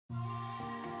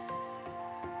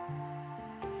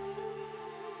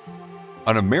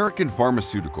An American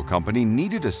pharmaceutical company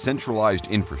needed a centralized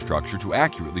infrastructure to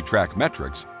accurately track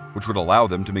metrics, which would allow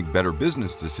them to make better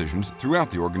business decisions throughout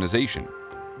the organization.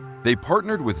 They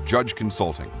partnered with Judge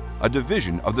Consulting, a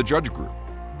division of the Judge Group,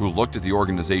 who looked at the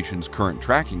organization's current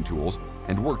tracking tools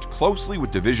and worked closely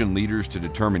with division leaders to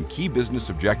determine key business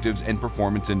objectives and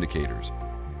performance indicators.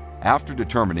 After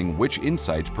determining which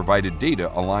insights provided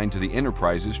data aligned to the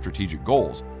enterprise's strategic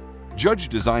goals, Judge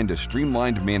designed a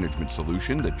streamlined management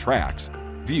solution that tracks,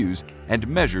 views, and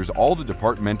measures all the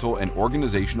departmental and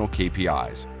organizational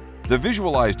KPIs. The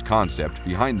visualized concept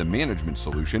behind the management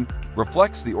solution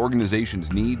reflects the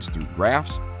organization's needs through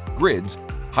graphs, grids,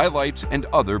 highlights, and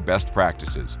other best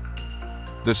practices.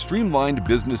 The streamlined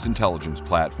business intelligence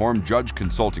platform Judge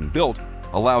Consulting built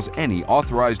allows any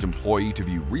authorized employee to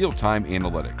view real-time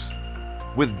analytics.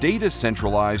 With data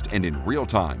centralized and in real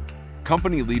time,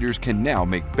 company leaders can now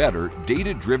make better,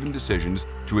 data-driven decisions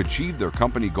to achieve their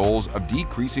company goals of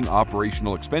decreasing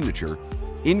operational expenditure,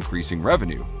 increasing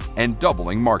revenue, and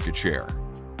doubling market share.